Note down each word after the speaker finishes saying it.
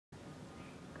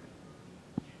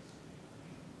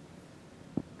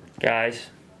Guys,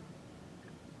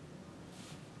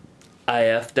 I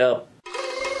effed up.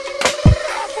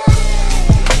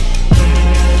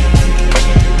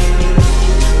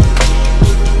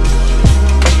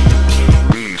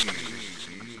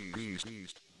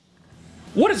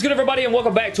 What is good, everybody, and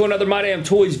welcome back to another My Damn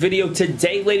Toys video.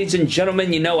 Today, ladies and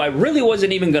gentlemen, you know, I really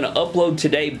wasn't even going to upload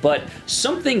today, but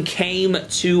something came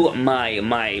to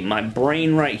my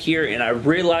brain right here, and I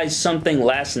realized something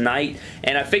last night,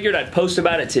 and I figured I'd post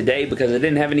about it today because I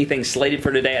didn't have anything slated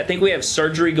for today. I think we have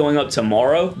surgery going up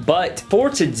tomorrow, but for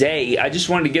today, I just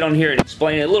wanted to get on here and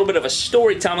explain a little bit of a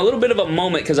story time, a little bit of a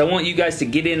moment, because I want you guys to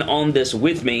get in on this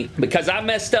with me, because I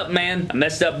messed up, man. I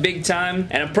messed up big time,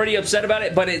 and I'm pretty upset about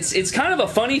it, but it's kind of a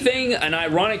funny thing, an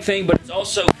ironic thing, but it's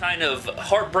also kind of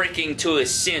heartbreaking to a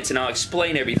sense, and I'll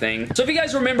explain everything. So if you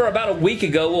guys remember, about a week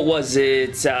ago, what was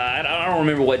it? I don't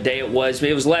remember what day it was.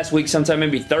 It was last week sometime,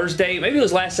 maybe Thursday. Maybe it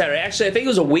was last Saturday. Actually, I think it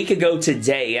was a week ago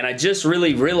today, and I just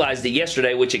really realized it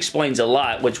yesterday, which explains a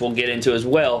lot, which we'll get into as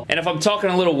well. And if I'm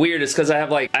talking a little weird, it's because I have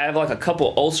like a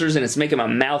couple ulcers, and it's making my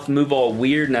mouth move all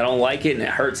weird, and I don't like it, and it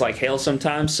hurts like hell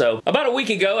sometimes. So about a week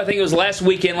ago, I think it was last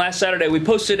weekend, last Saturday, we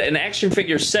posted an action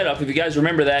figure setup. If you guys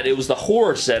remember that, it was the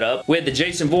horror setup. We had the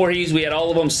Jason Voorhees, we had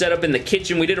all of them set up in the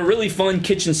kitchen. We did a really fun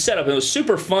kitchen setup. It was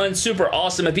super fun, super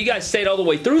awesome. If you guys stayed all the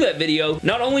way through that video,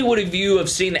 not only would you have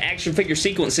seen the action figure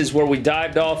sequences where we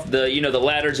dived off the, you know, the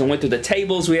ladders and went through the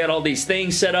tables, we had all these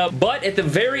things set up, but at the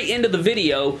very end of the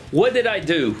video, what did I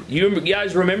do? You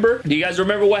guys remember? Do you guys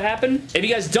remember what happened? If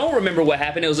you guys don't remember what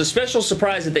happened, it was a special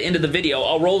surprise at the end of the video.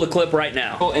 I'll roll the clip right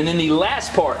now. And then the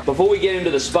last part, before we get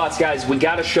into the spots, guys, we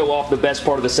gotta show off the best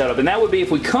part of the setup, and that would be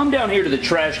if we come down here to the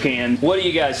trash can. What do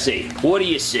you guys see? What do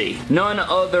you see? None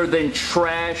other than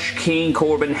Trash King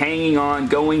Corbin hanging on,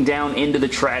 going down into the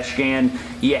trash can.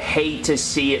 You hate to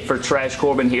see it for Trash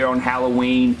Corbin here on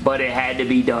Halloween, but it had to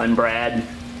be done, Brad.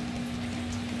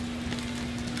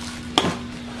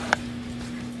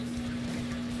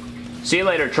 See you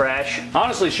later, Trash.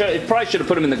 Honestly, it probably should have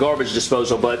put him in the garbage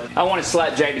disposal, but I wanted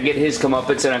Slapjack to get his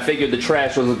comeuppance, and I figured the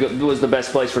trash was the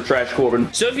best place for Trash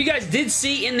Corbin. So if you guys did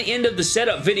see in the end of the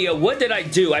setup video, what did I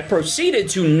do? I proceeded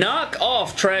to knock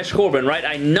off Trash Corbin, right?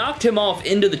 I knocked him off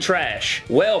into the trash.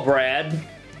 Well, Brad,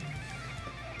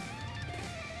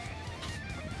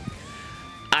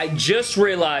 I just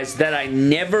realized that I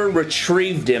never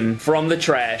retrieved him from the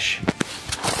trash.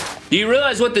 Do you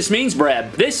realize what this means,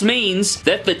 Brad? This means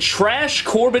that the Trash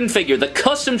Corbin figure, the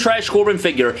custom Trash Corbin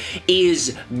figure,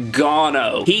 is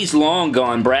gone-o. He's long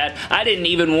gone, Brad. I didn't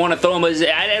even want to throw him. I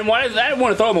didn't want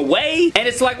to throw him away. And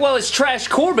it's like, well, it's Trash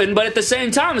Corbin, but at the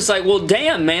same time, it's like, well,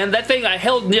 damn, man, that thing I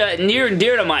held near and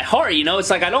dear to my heart. You know, it's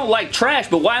like I don't like trash,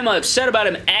 but why am I upset about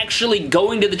him actually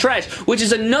going to the trash? Which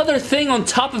is another thing on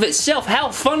top of itself. How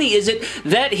funny is it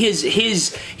that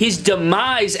his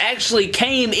demise actually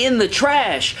came in the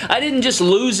trash? I didn't just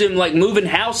lose him like moving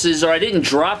houses, or I didn't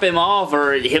drop him off,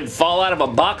 or him fall out of a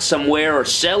box somewhere, or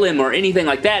sell him, or anything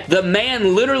like that. The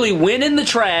man literally went in the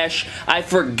trash. I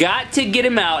forgot to get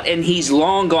him out, and he's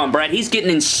long gone, Brad. He's getting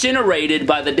incinerated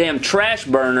by the damn trash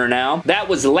burner now. That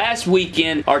was last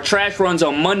weekend. Our trash runs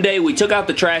on Monday. We took out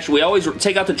the trash. We always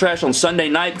take out the trash on Sunday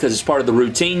night because it's part of the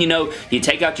routine, you know. You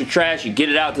take out your trash, you get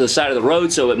it out to the side of the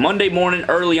road, so at Monday morning,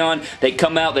 early on, they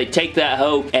come out, they take that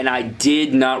hoe, and I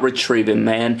did not retrieve him,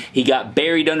 man. He got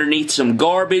buried underneath some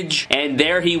garbage, and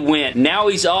there he went. Now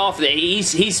he's off.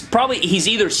 He's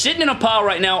either sitting in a pile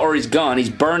right now, or he's gone. He's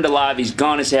burned alive. He's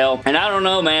gone as hell. And I don't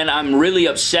know, man. I'm really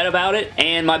upset about it.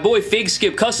 And my boy Fig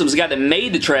Skip Customs, the guy that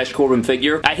made the Trash Corbin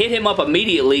figure, I hit him up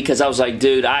immediately because I was like,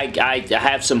 dude, I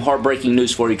have some heartbreaking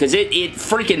news for you, because it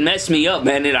freaking messed me up,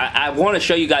 man. And I want to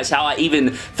show you guys how I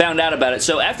even found out about it.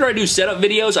 So after I do setup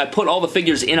videos, I put all the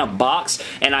figures in a box,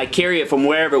 and I carry it from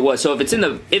wherever it was. So if it's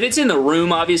in the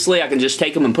room, obviously, I can just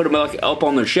take them and put them up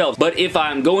on their shelves. But if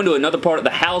I'm going to another part of the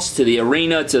house, to the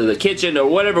arena, to the kitchen, or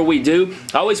whatever we do,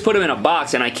 I always put them in a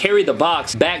box, and I carry the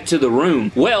box back to the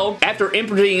room. Well, after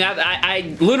emptying,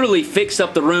 I literally fixed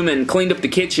up the room and cleaned up the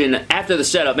kitchen after the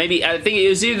setup. Maybe, I think it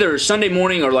was either Sunday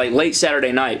morning or like late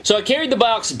Saturday night. So I carried the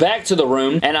box back to the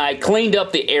room, and I cleaned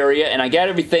up the area, and I got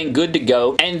everything good to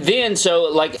go. And then, so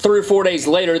like 3 or 4 days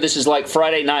later, this is like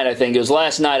Friday night, I think. It was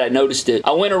last night I noticed it.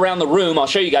 I went around the room. I'll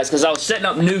show you guys, because I was setting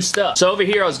up new new stuff. So over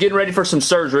here, I was getting ready for some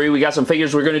surgery. We got some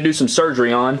figures we're going to do some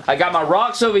surgery on. I got my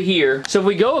rocks over here. So if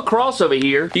we go across over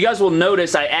here, you guys will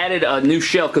notice I added a new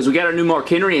shelf because we got our new Mark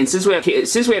Henry, and since we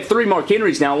have 3 Mark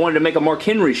Henrys now, I wanted to make a Mark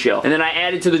Henry shelf. And then I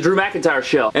added to the Drew McIntyre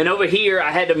shelf. And over here,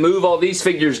 I had to move all these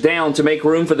figures down to make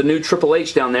room for the new Triple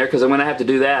H down there because I'm going to have to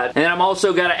do that. And then I'm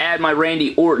also got to add my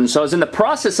Randy Orton. So I was in the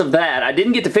process of that. I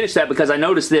didn't get to finish that because I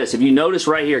noticed this. If you notice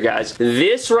right here, guys,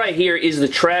 this right here is the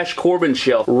Trash Corbin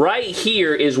shelf. Right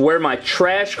here is where my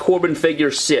Trash Corbin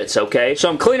figure sits, okay? So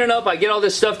I'm cleaning up. I get all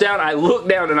this stuff down. I look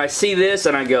down and I see this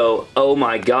and I go, oh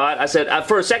my god. I said,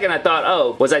 for a second I thought,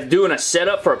 oh, was I doing a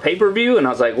setup for a pay-per-view? And I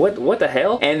was like, what the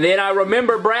hell? And then I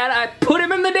remember, Brad, I put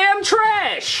him in the damn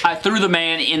trash. I threw the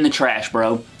man in the trash,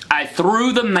 bro. I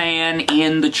threw the man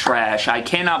in the trash. I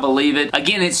cannot believe it.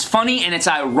 Again, it's funny and it's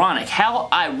ironic. How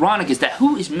ironic is that?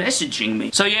 Who is messaging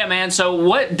me? So yeah, man, so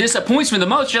what disappoints me the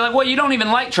most, you're like, well, you don't even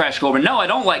like Trash Corbin. No, I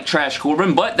don't like Trash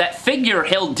Corbin, but that figure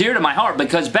held dear to my heart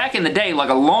because back in the day, like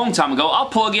a long time ago, I'll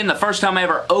plug in the first time I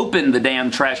ever opened the damn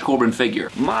Trash Corbin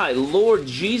figure. My Lord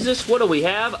Jesus, what do we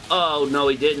have? Oh, no,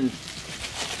 he didn't.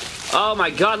 Oh my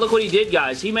god, look what he did,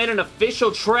 guys. He made an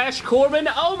official Trash Corbin.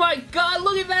 Oh my god,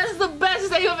 look at that. That's the best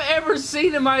thing I've ever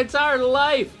seen in my entire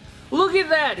life. Look at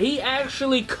that. He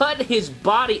actually cut his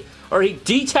body, or he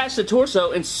detached the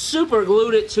torso and super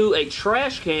glued it to a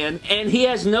trash can, and he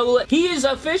has no... He is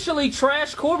officially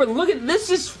Trash Corbin. Look at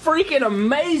this. Is freaking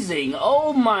amazing.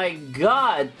 Oh my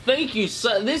god. Thank you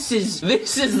so... This is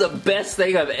the best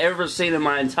thing I've ever seen in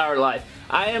my entire life.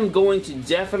 I am going to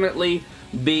definitely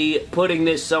be putting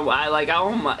this somewhere.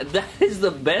 Oh my, that is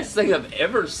the best thing I've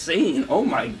ever seen. Oh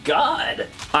my god.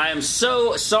 I am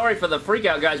so sorry for the freak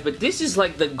out, guys, but this is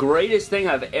like the greatest thing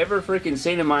I've ever freaking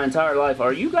seen in my entire life.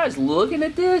 Are you guys looking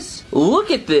at this?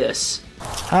 Look at this.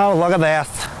 Oh, look at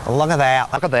this. Look at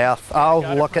that. Look at this. Oh,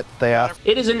 look at this.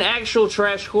 It is an actual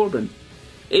Trash Corbin.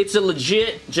 It's a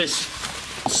legit, just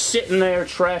sitting there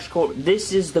Trash Corbin.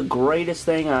 This is the greatest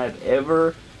thing I've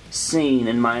ever seen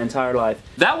in my entire life.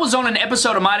 That was on an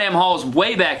episode of My Damn Hauls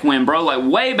way back when, bro, like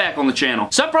way back on the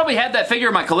channel. So I probably had that figure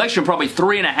in my collection probably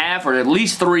 3.5 or at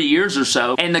least 3 years or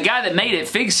so, and the guy that made it,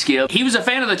 Fig Skip, he was a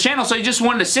fan of the channel, so he just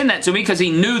wanted to send that to me because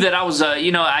he knew that I was,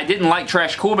 you know, I didn't like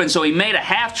Trash Corbin, so he made a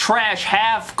half trash,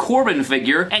 half Corbin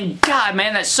figure, and god,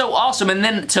 man, that's so awesome, and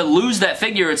then to lose that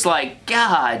figure, it's like,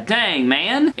 god dang,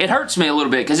 man. It hurts me a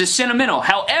little bit because it's sentimental.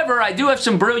 However, I do have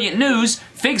some brilliant news.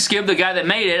 Fig Skip, the guy that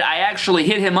made it, I actually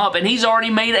hit him up and he's already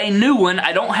made a new one.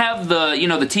 I don't have the, you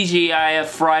know, the TGIF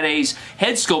Fridays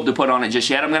head sculpt to put on it just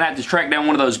yet. I'm going to have to track down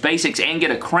one of those basics and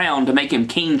get a crown to make him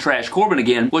King Trash Corbin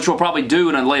again, which we'll probably do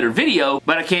in a later video,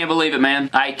 but I can't believe it, man.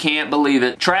 I can't believe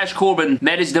it. Trash Corbin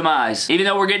met his demise. Even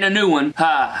though we're getting a new one,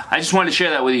 I just wanted to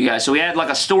share that with you guys. So we had like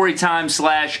a story time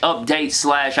slash update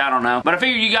slash I don't know. But I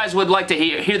figured you guys would like to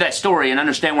hear that story and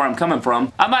understand where I'm coming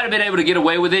from. I might have been able to get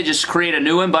away with it, just create a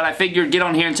new one, but I figured get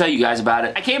on here and tell you guys about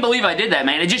it. I can't believe I did that,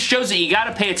 man. It just shows that you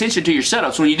gotta pay attention to your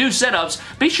setups. When you do setups,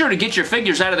 be sure to get your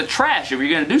figures out of the trash if you're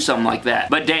gonna do something like that.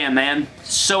 But damn, man.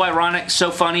 So ironic,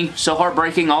 so funny, so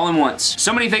heartbreaking all in once.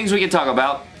 So many things we can talk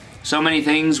about. So many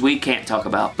things we can't talk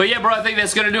about. But yeah, bro, I think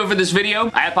that's gonna do it for this video.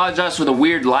 I apologize for the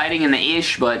weird lighting and the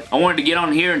ish, but I wanted to get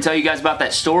on here and tell you guys about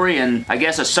that story, and I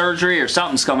guess a surgery or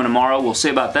something's coming tomorrow. We'll see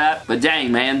about that. But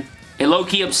dang, man. It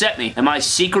low-key upset me. Am I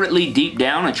secretly deep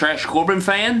down a Trash Corbin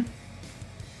fan?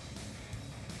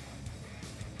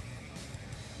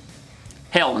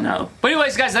 Hell no. But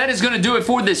anyways, guys, that is going to do it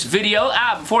for this video.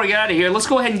 Before I get out of here, let's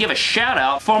go ahead and give a shout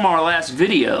out from our last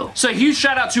video. So a huge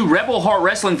shout out to Rebel Heart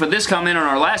Wrestling for this comment on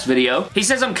our last video. He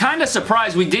says, I'm kind of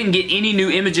surprised we didn't get any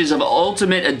new images of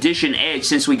Ultimate Edition Edge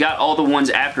since we got all the ones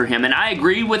after him. And I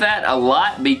agree with that a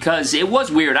lot because it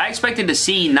was weird. I expected to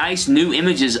see nice new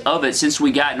images of it since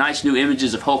we got nice new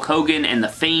images of Hulk Hogan and The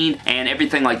Fiend and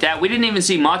everything like that. We didn't even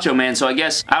see Macho Man, so I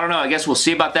guess, I don't know, I guess we'll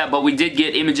see about that. But we did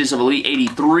get images of Elite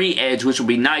 83 Edge, which will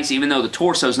be nice, even though the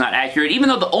torso's not accurate, even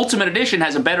though the Ultimate Edition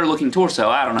has a better looking torso.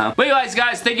 I don't know. But anyways,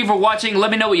 guys, thank you for watching. Let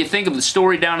me know what you think of the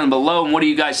story down below, and what do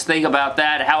you guys think about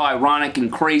that? How ironic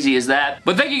and crazy is that?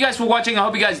 But thank you guys for watching. I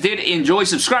hope you guys did enjoy.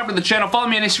 Subscribe to the channel. Follow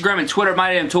me on Instagram and Twitter at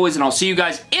MyDamnToys, and I'll see you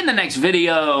guys in the next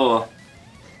video.